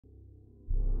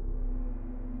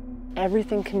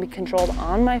Everything can be controlled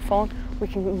on my phone. We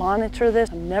can monitor this.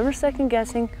 I'm never second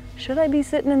guessing. Should I be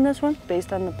sitting in this one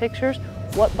based on the pictures,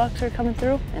 what bucks are coming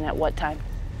through, and at what time?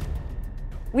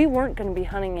 We weren't going to be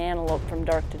hunting antelope from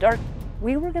dark to dark.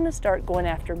 We were going to start going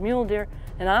after mule deer,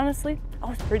 and honestly, I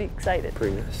was pretty excited.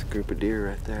 Pretty nice group of deer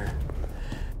right there.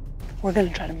 We're going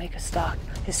to try to make a stalk.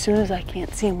 As soon as I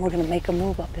can't see him, we're going to make a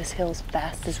move up this hill as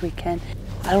fast as we can.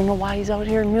 I don't know why he's out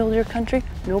here in mule deer country.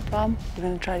 No problem. We're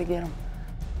going to try to get him.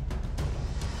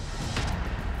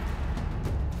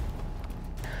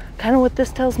 Kind of what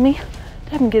this tells me,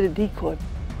 to have him get a decoy.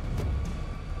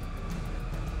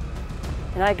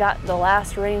 And I got, the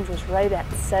last range was right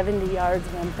at 70 yards,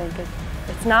 and I'm thinking,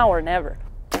 it's now or never.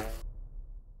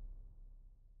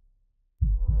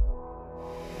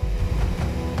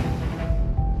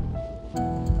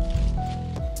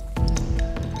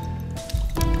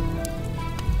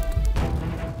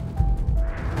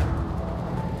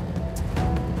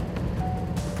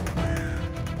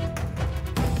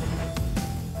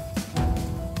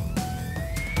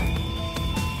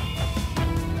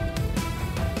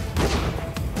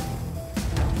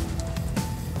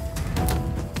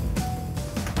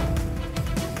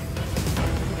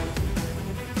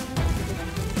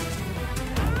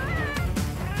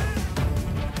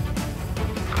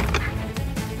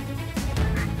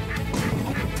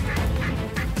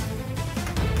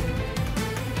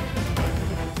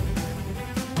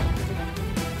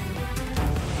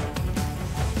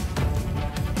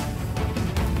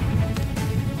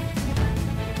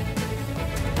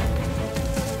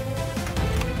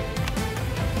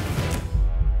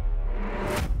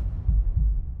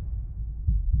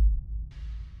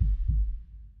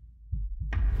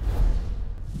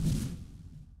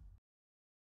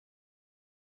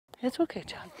 It's okay,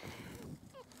 John.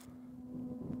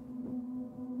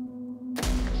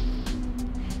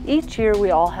 Each year we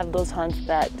all have those hunts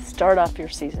that start off your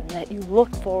season that you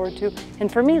look forward to.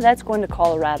 And for me, that's going to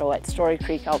Colorado at Story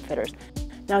Creek Outfitters.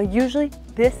 Now, usually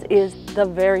this is the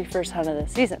very first hunt of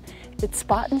the season. It's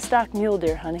spot and stock mule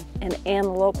deer hunting and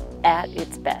antelope at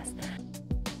its best.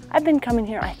 I've been coming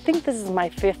here, I think this is my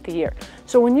 5th year.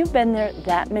 So when you've been there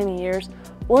that many years,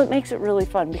 well, it makes it really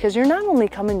fun because you're not only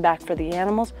coming back for the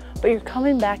animals, but you're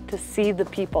coming back to see the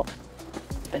people.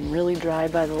 It's been really dry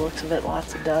by the looks of it,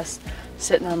 lots of dust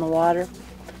sitting on the water.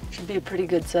 Should be a pretty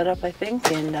good setup, I think,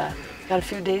 and got a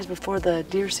few days before the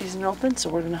deer season opens, so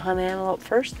we're gonna hunt antelope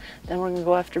first, then we're gonna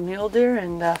go after mule deer,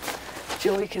 and if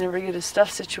Joey can ever get his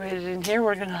stuff situated in here,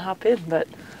 we're gonna hop in, but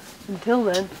until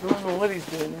then, I don't know what he's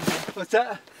doing in here. What's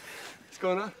that? What's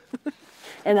going on?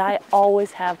 And I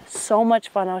always have so much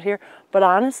fun out here, but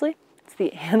honestly, it's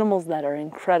the animals that are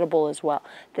incredible as well.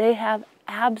 They have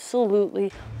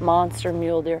absolutely monster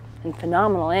mule deer and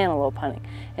phenomenal antelope hunting.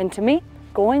 And to me,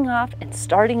 going off and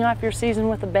starting off your season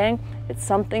with a bang, it's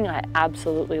something I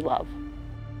absolutely love.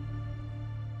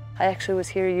 I actually was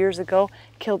here years ago,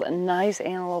 killed a nice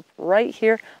antelope right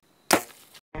here.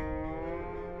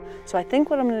 So I think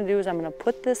what I'm going to do is I'm going to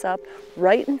put this up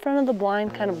right in front of the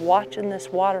blind, kind of watching this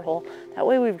water hole. That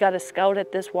way we've got a scout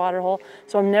at this water hole,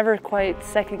 so I'm never quite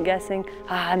second guessing,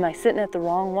 am I sitting at the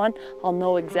wrong one? I'll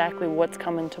know exactly what's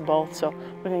coming to both. So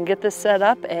we're going to get this set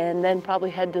up and then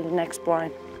probably head to the next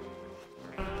blind.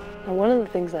 Now, one of the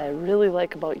things that I really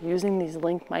like about using these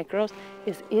Link micros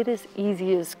is it is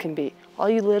easy as can be. All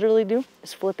you literally do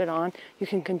is flip it on. You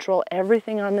can control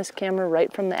everything on this camera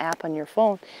right from the app on your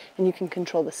phone, and you can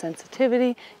control the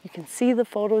sensitivity, you can see the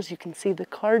photos, you can see the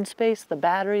card space, the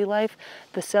battery life,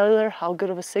 the cellular, how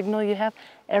good of a signal you have.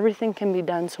 Everything can be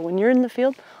done. So when you're in the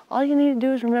field, all you need to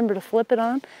do is remember to flip it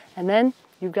on, and then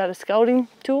you've got a scouting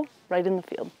tool right in the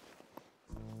field.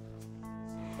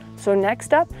 So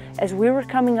next up, as we were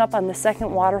coming up on the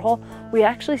second water hole, we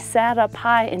actually sat up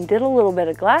high and did a little bit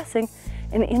of glassing,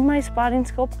 and in my spotting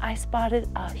scope, I spotted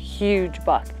a huge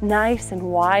buck, nice and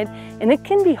wide, and it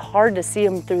can be hard to see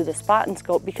him through the spotting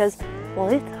scope because, well,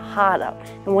 it's hot out.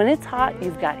 And when it's hot,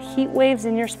 you've got heat waves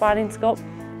in your spotting scope,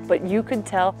 but you could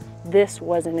tell this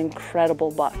was an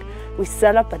incredible buck. We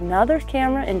set up another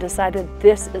camera and decided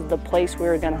this is the place we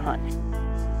were gonna hunt.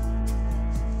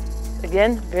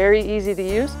 Again, very easy to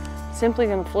use. Simply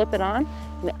gonna flip it on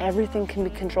and everything can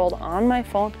be controlled on my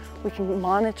phone. We can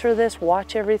monitor this,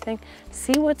 watch everything,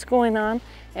 see what's going on,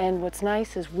 and what's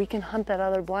nice is we can hunt that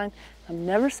other blind. I'm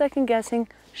never second guessing,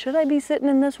 should I be sitting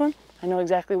in this one? I know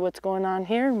exactly what's going on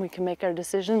here, and we can make our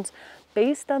decisions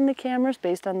based on the cameras,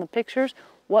 based on the pictures,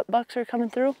 what bucks are coming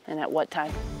through, and at what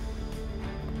time.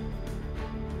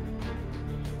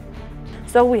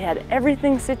 So we had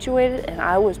everything situated, and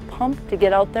I was pumped to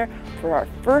get out there for our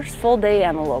first full day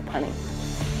antelope hunting.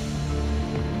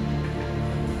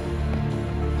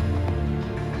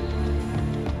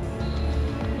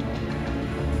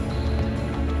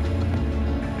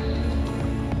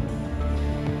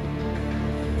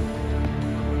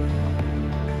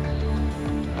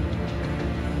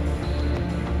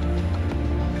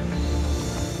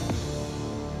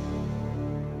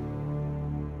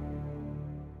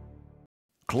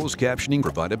 Closed captioning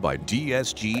provided by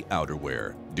DSG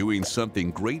Outerwear, doing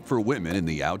something great for women in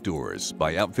the outdoors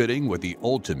by outfitting with the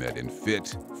ultimate in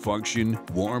fit, function,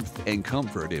 warmth, and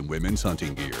comfort in women's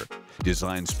hunting gear.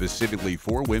 Designed specifically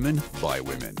for women by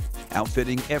women.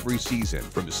 Outfitting every season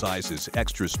from sizes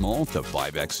extra small to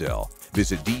 5XL.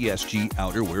 Visit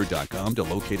dsgouterwear.com to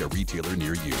locate a retailer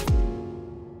near you.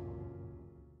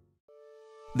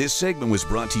 This segment was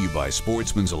brought to you by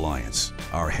Sportsman's Alliance.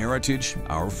 Our heritage,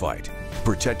 our fight.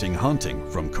 Protecting hunting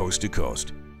from coast to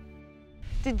coast.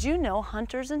 Did you know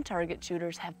hunters and target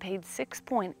shooters have paid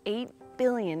 $6.8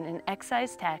 billion in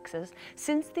excise taxes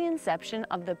since the inception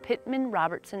of the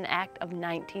Pittman-Robertson Act of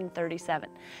 1937?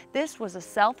 This was a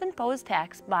self-imposed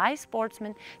tax by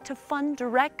sportsmen to fund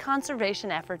direct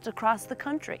conservation efforts across the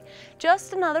country.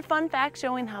 Just another fun fact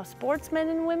showing how sportsmen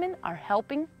and women are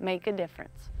helping make a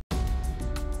difference.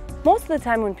 Most of the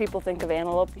time when people think of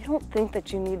antelope, you don't think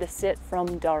that you need to sit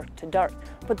from dark to dark.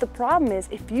 But the problem is,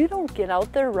 if you don't get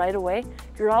out there right away,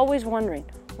 you're always wondering,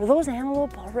 were those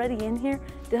antelope already in here?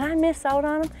 Did I miss out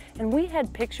on them? And we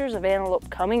had pictures of antelope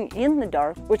coming in the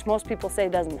dark, which most people say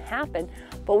doesn't happen,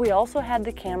 but we also had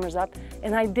the cameras up,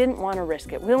 and I didn't want to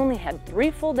risk it. We only had 3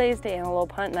 full days to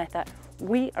antelope hunt, and I thought,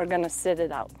 we are gonna sit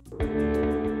it out.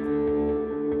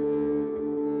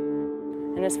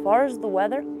 And as far as the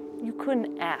weather, you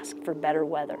couldn't ask for better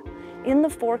weather. In the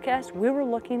forecast, we were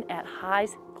looking at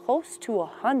highs close to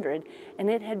 100, and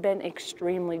it had been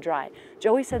extremely dry.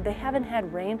 Joey said they haven't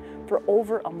had rain for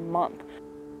over a month.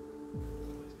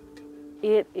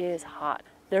 It is hot.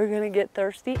 They're gonna get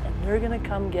thirsty and they're gonna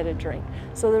come get a drink.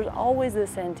 So there's always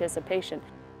this anticipation.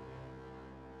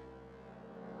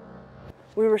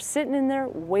 We were sitting in there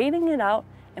waiting it out,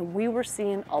 and we were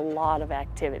seeing a lot of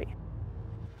activity.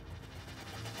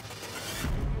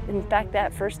 In fact,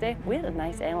 that first day, we had a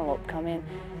nice antelope come in,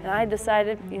 and I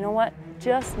decided, you know what,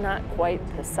 just not quite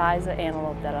the size of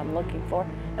antelope that I'm looking for,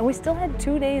 and we still had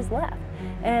 2 days left.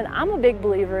 And I'm a big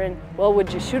believer in, well,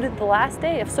 would you shoot it the last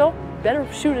day? If so, better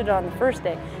shoot it on the first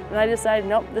day. And I decided,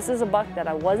 nope, this is a buck that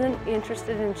I wasn't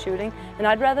interested in shooting, and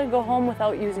I'd rather go home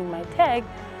without using my tag.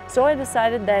 So I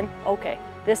decided then, okay,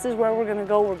 this is where we're gonna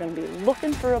go. We're gonna be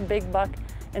looking for a big buck.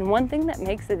 And one thing that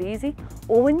makes it easy,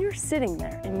 well, when you're sitting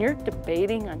there and you're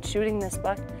debating on shooting this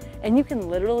buck, and you can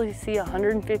literally see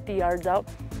 150 yards out,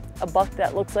 a buck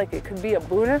that looks like it could be a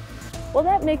booner, well,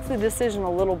 that makes the decision a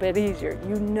little bit easier.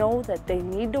 You know that they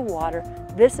need to water,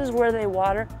 this is where they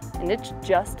water, and it's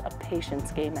just a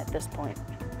patience game at this point.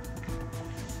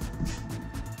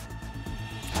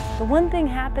 The one thing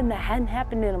happened that hadn't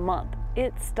happened in a month.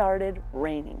 It started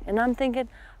raining, and I'm thinking,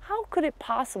 how could it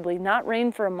possibly not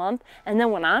rain for a month, and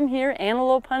then when I'm here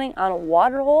antelope hunting on a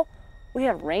water hole, we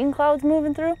have rain clouds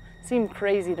moving through? Seemed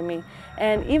crazy to me.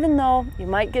 And even though you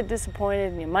might get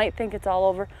disappointed and you might think it's all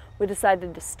over, we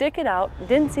decided to stick it out. It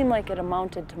didn't seem like it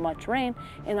amounted to much rain,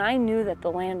 and I knew that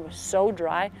the land was so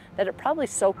dry that it probably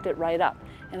soaked it right up.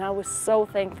 And I was so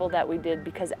thankful that we did,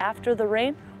 because after the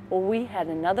rain, well, we had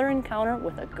another encounter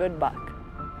with a good buck.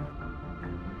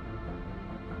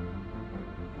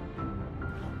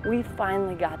 We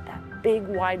finally got that big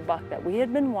wide buck that we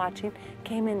had been watching,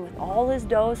 came in with all his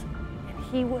does, and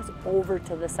he was over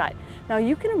to the side. Now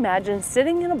you can imagine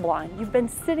sitting in a blind, you've been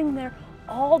sitting there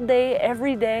all day,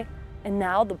 every day, and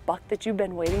now the buck that you've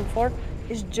been waiting for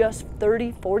is just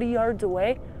 30, 40 yards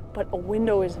away, but a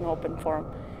window isn't open for him.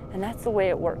 And that's the way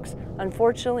it works.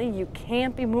 Unfortunately, you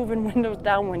can't be moving windows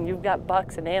down when you've got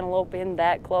bucks and antelope in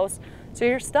that close, so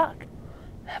you're stuck.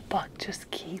 That buck just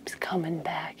keeps coming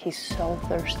back. He's so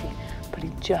thirsty, but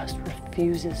he just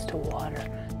refuses to water.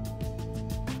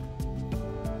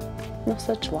 No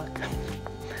such luck.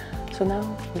 So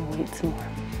now we wait some more.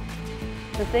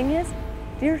 The thing is,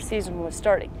 deer season was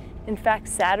starting. In fact,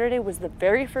 Saturday was the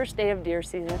very first day of deer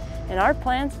season, and our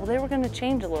plans, well, they were gonna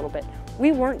change a little bit.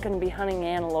 We weren't gonna be hunting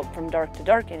antelope from dark to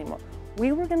dark anymore.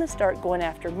 We were gonna start going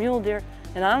after mule deer,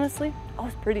 and honestly, I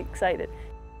was pretty excited.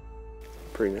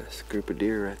 Pretty nice group of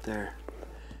deer right there.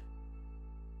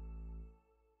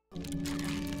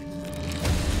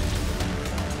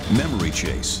 Memory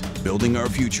Chase, building our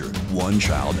future one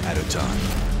child at a time.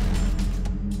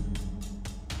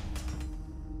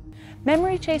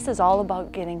 Memory Chase is all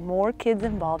about getting more kids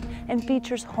involved and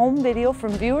features home video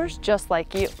from viewers just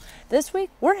like you. This week,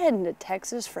 we're heading to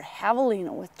Texas for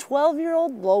javelina with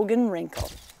 12-year-old Logan Wrinkle.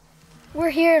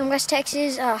 We're here in West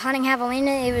Texas hunting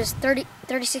javelina. It was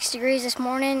 36 degrees this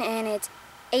morning, and it's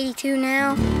 82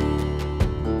 now.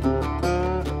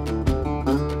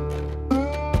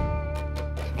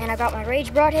 And I got my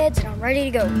Rage broadheads, and I'm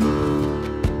ready to go.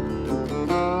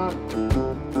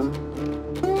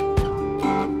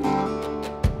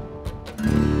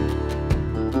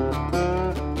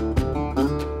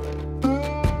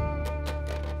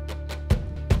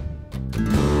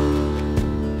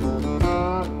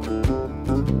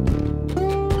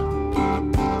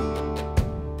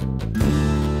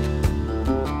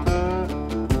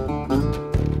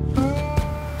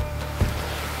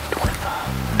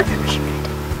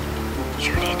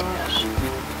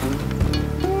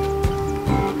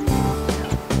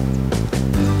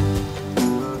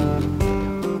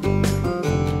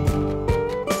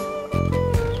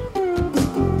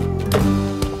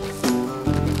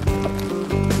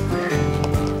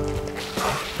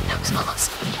 was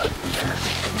awesome.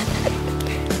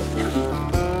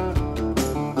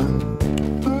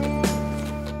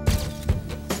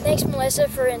 Thanks, Melissa,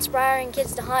 for inspiring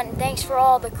kids to hunt, and thanks for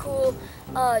all the cool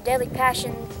Deadly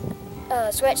Passion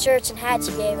sweatshirts and hats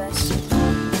you gave us.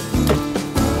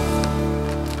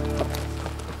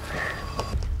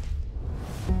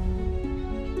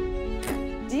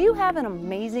 Do you have an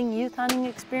amazing youth hunting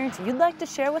experience you'd like to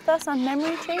share with us on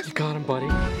Memory Chase? You got him, buddy.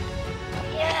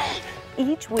 Yes!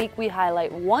 Each week we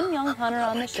highlight one young hunter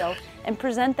on the show and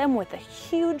present them with a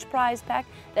huge prize pack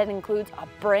that includes a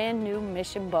brand new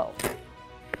mission bow.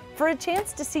 For a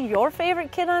chance to see your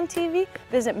favorite kid on TV,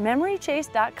 visit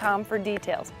memorychase.com for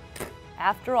details.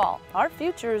 After all, our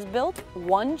future is built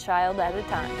one child at a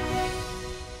time.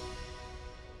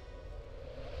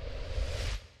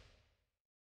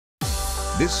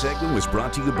 This segment was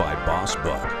brought to you by Boss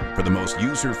Buck. For the most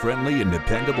user-friendly and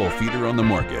dependable feeder on the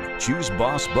market, choose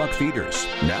Boss Buck feeders.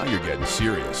 Now you're getting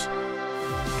serious.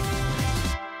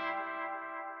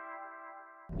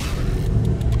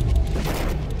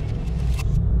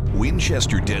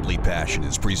 Winchester Deadly Passion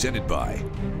is presented by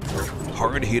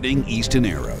hard-hitting Easton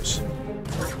Arrows,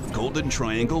 Golden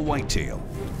Triangle Whitetail,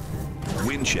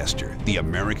 Winchester, the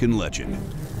American Legend,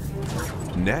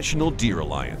 National Deer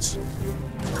Alliance,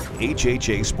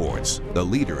 HHA Sports, the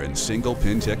leader in single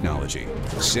pin technology,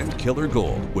 Scent Killer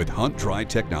Gold with Hunt Dry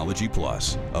Technology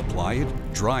Plus. Apply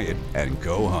it, dry it, and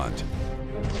go hunt.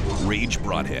 Rage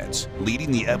Broadheads,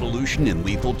 leading the evolution in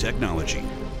lethal technology.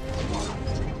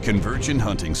 Convergent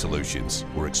Hunting Solutions,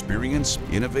 where experience,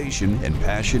 innovation, and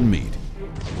passion meet.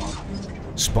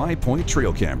 Spy Point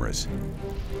Trail Cameras.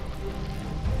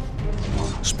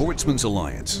 Sportsman's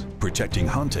Alliance, protecting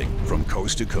hunting from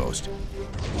coast to coast.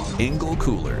 Engel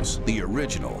Coolers, the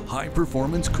original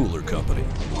high-performance cooler company.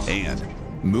 And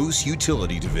Moose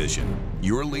Utility Division,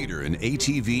 your leader in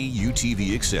ATV,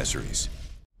 UTV accessories.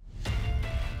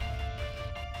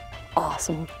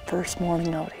 Awesome first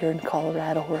morning out here in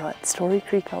Colorado. We're at Story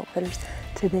Creek Outfitters.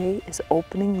 Today is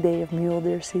opening day of mule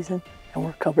deer season, and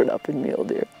we're covered up in mule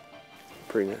deer.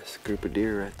 Pretty nice group of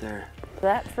deer right there.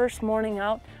 That first morning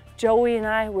out, Joey and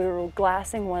I, we were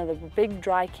glassing one of the big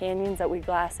dry canyons that we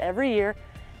glass every year,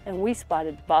 and we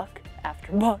spotted buck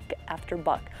after buck after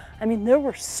buck. I mean, there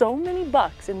were so many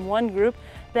bucks in one group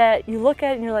that you look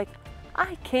at it and you're like,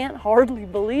 I can't hardly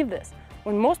believe this.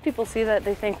 When most people see that,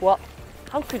 they think, well,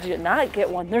 how could you not get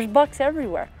one? There's bucks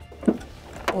everywhere.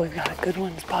 Well, we've got a good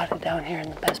one spotted down here,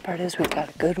 and the best part is we've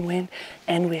got a good wind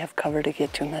and we have cover to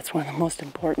get to, and that's one of the most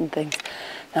important things.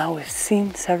 Now, we've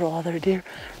seen several other deer.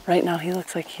 Right now, he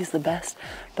looks like he's the best,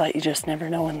 but you just never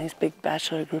know in these big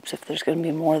bachelor groups if there's going to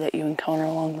be more that you encounter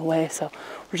along the way. So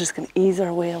we're just going to ease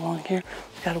our way along here.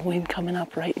 We've got a wind coming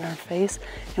up right in our face,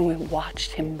 and we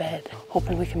watched him bed,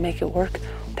 hoping we can make it work.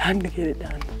 Time to get it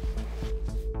done.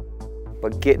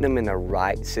 But getting them in the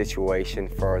right situation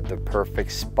for the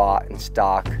perfect spot and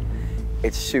stock,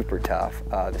 it's super tough.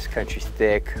 This country's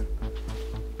thick,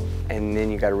 and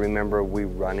then you got to remember we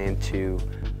run into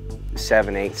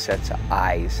 7, 8 sets of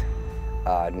eyes,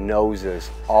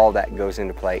 noses, all that goes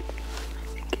into play.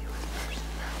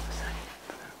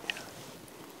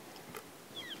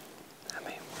 I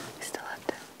mean, we still have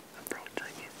to approach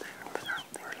like get there, but I don't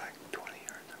think we're like 20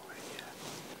 yards away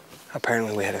yet.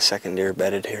 Apparently we had a second deer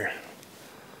bedded here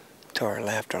to our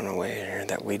left on the way here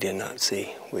that we did not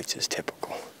see, which is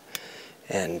typical.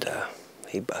 And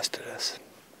he busted us.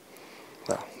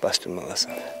 Well, busted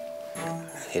Melissa.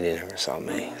 He didn't ever saw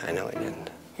me. I know he didn't.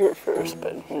 You were first,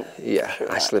 but Yeah,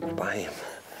 I slipped by him.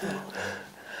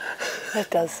 That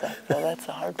does suck, though. That's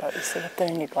the hard part. You sit up there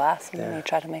and you glass them and you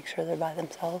try to make sure they're by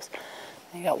themselves.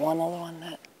 And you got one other one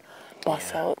that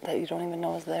busts out that you don't even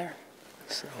know is there.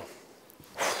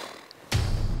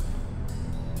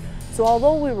 So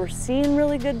although we were seeing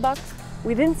really good bucks,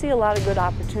 we didn't see a lot of good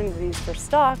opportunities for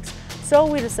stalks. So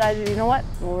we decided, you know what,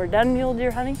 when we're done mule deer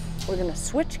hunting, we're gonna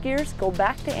switch gears, go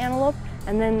back to antelope,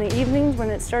 and then in the evenings when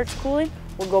it starts cooling,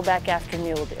 we'll go back after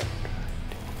mule deer.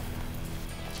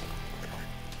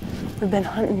 We've been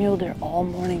hunting mule deer all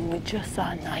morning. We just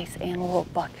saw a nice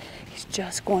antelope buck. He's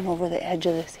just going over the edge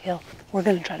of this hill. We're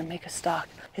gonna try to make a stalk.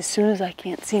 As soon as I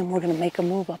can't see him, we're gonna make a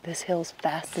move up this hill as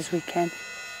fast as we can.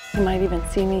 He might even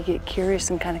see me, get curious,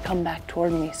 and kind of come back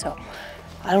toward me. So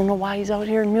I don't know why he's out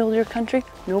here in mule deer country.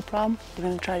 No problem. We're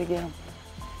gonna try to get him.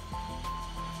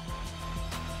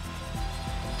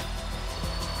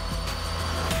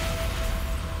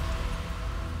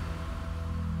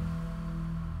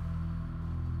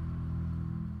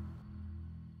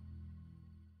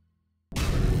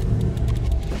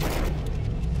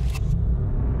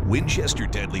 Winchester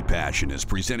Deadly Passion is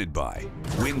presented by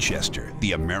Winchester,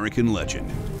 the American Legend.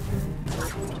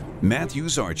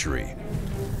 Matthews Archery.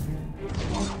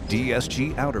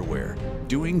 DSG Outerwear,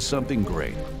 doing something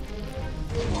great.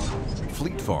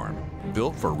 Fleet Farm,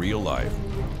 built for real life.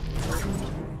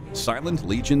 Silent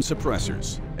Legion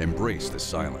Suppressors, embrace the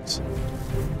silence.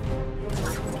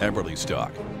 Everly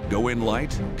Stock, go in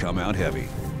light, come out heavy.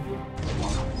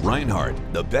 Reinhardt,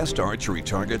 the best archery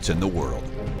targets in the world.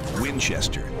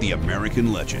 Winchester, the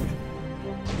American legend.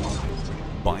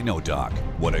 Binodoc,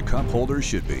 what a cup holder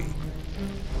should be.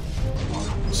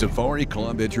 Safari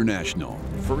Club International,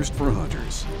 first for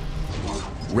hunters.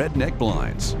 Redneck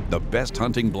Blinds, the best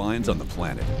hunting blinds on the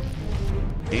planet.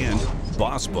 And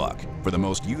Boss Buck, for the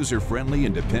most user-friendly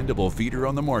and dependable feeder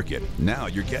on the market. Now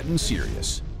you're getting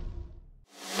serious.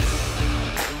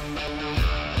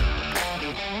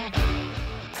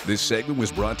 This segment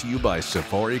was brought to you by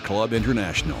Safari Club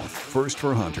International, first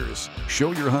for hunters.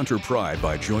 Show your hunter pride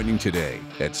by joining today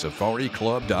at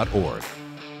safariclub.org.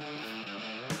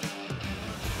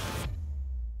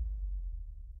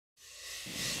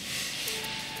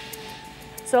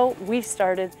 So we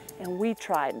started and we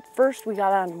tried. First we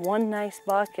got on one nice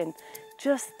buck and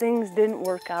just things didn't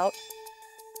work out.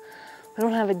 We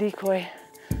don't have a decoy,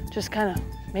 just kind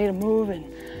of made a move and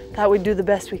thought we'd do the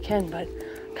best we can, but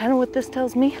kind of what this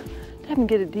tells me, I didn't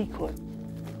get a decoy.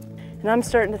 And I'm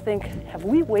starting to think, have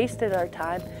we wasted our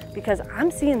time? Because I'm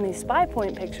seeing these spy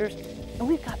point pictures and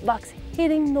we've got bucks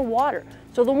hitting the water.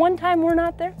 So the one time we're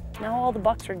not there, now all the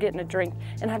bucks are getting a drink.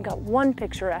 And I've got one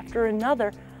picture after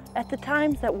another at the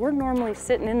times that we're normally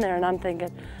sitting in there, and I'm thinking,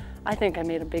 I think I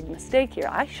made a big mistake here.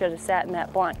 I should have sat in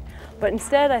that blind. But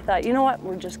instead I thought, you know what,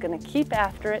 we're just gonna keep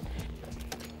after it.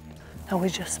 And we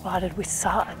just spotted, we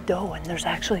saw a doe and there's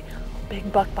actually a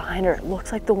big buck behind her. It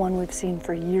looks like the one we've seen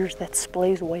for years that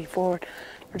splays way forward.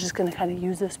 We're just gonna kind of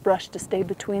use this brush to stay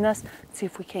between us, see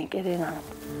if we can't get in on him.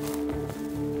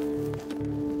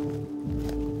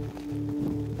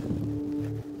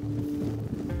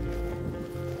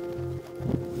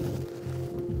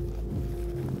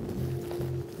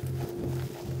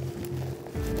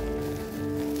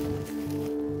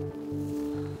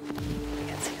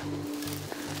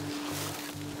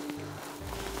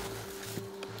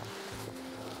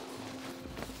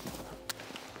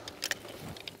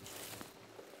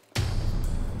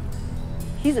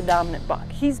 He's a dominant buck.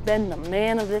 He's been the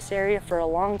man of this area for a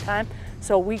long time.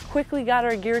 So we quickly got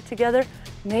our gear together,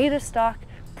 made a stalk,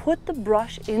 put the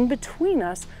brush in between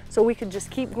us so we could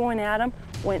just keep going at him,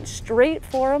 went straight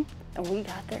for him, and we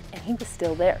got there and he was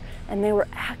still there. And they were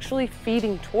actually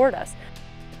feeding toward us.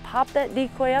 Popped that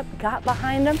decoy up, got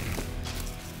behind him.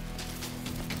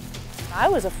 I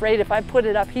was afraid if I put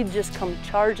it up, he'd just come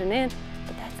charging in,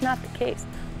 but that's not the case.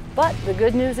 But the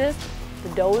good news is, the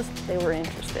does, they were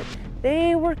interested.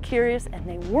 They were curious and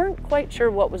they weren't quite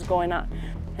sure what was going on.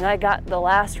 And I got, the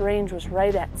last range was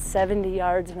right at 70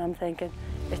 yards and I'm thinking,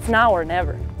 it's now or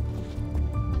never.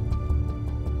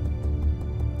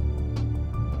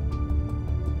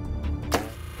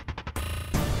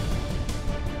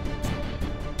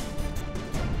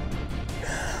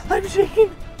 I'm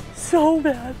shaking so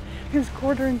bad. He was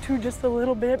quartering to just a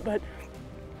little bit, but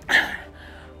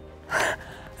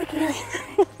I can't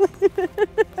even.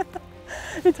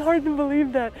 It's hard to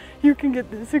believe that you can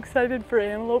get this excited for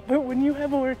antelope, but when you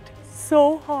have worked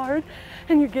so hard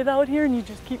and you get out here and you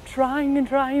just keep trying and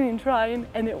trying and trying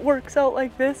and it works out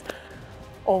like this,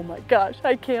 oh my gosh,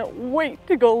 I can't wait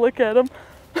to go look at them.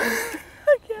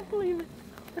 I can't believe it.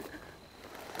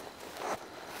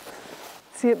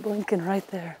 See it blinking right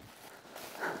there.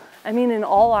 I mean, in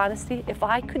all honesty, if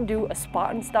I could do a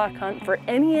spot and stock hunt for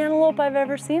any antelope I've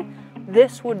ever seen,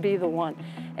 this would be the one.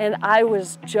 And I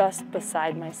was just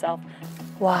beside myself.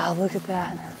 Wow, look at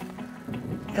that.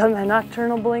 Got my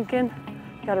nocturnal blinking,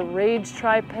 got a rage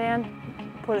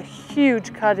tri-pan, put a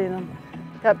huge cut in them.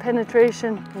 Got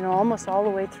penetration, you know, almost all the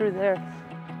way through there.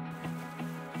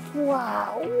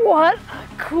 Wow, what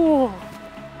a cool,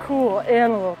 cool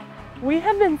antelope. We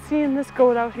have been seeing this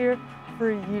goat out here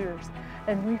for years.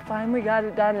 And we finally got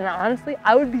it done. And honestly,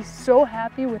 I would be so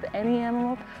happy with any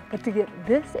antelope, but to get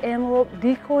this antelope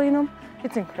decoying them,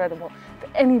 it's incredible. If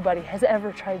anybody has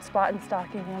ever tried spot and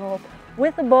stalking antelope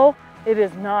with a bow, it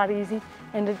is not easy.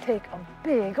 And to take a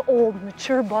big, old,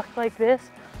 mature buck like this,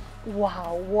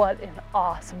 wow, what an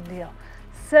awesome deal.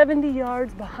 70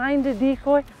 yards behind a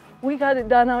decoy. We got it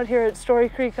done out here at Story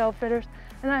Creek Outfitters,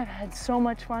 and I've had so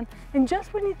much fun. And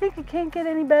just when you think it can't get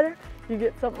any better, you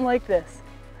get something like this.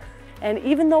 And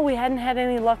even though we hadn't had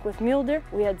any luck with mule deer,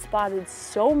 we had spotted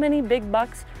so many big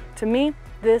bucks. To me,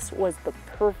 this was the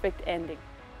perfect ending.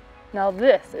 Now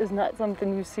this is not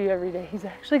something you see every day. He's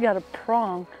actually got a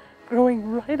prong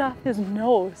growing right off his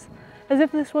nose. as if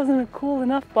this wasn't a cool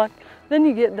enough buck. Then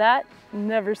you get that,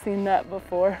 never seen that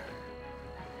before.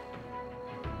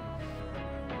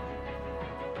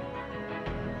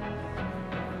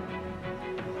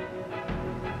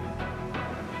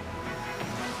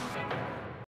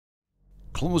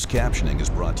 Closed captioning is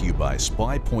brought to you by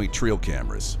Spy Point Trail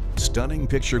Cameras. Stunning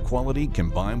picture quality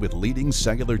combined with leading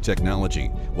cellular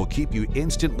technology will keep you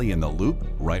instantly in the loop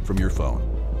right from your phone.